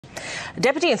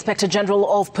Deputy Inspector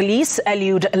General of Police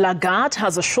Eliud Lagat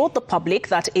has assured the public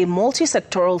that a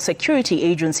multi-sectoral security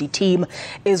agency team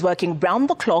is working round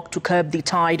the clock to curb the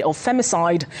tide of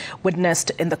femicide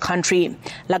witnessed in the country.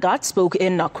 Lagat spoke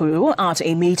in Nakuru at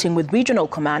a meeting with regional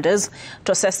commanders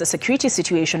to assess the security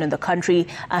situation in the country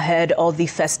ahead of the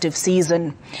festive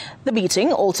season. The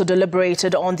meeting also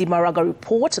deliberated on the Maraga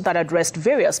report that addressed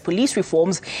various police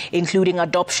reforms, including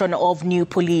adoption of new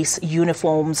police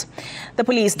uniforms. The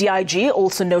police DIG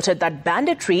also noted that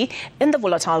banditry in the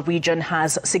volatile region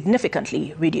has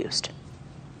significantly reduced.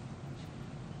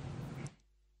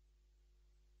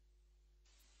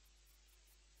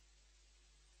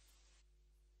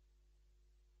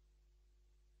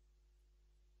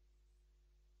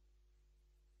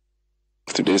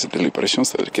 Today's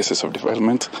deliberations, the cases of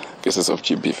defilement, cases of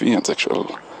GBV and sexual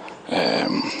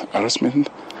harassment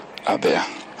are there.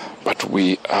 But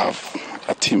we have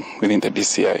a team within the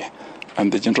DCI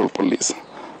and the General Police,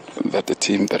 that the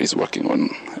team that is working on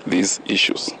these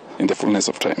issues in the fullness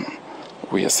of time.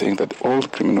 We are saying that all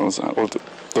criminals and all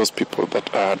those people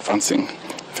that are advancing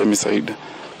femicide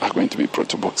are going to be brought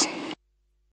to book.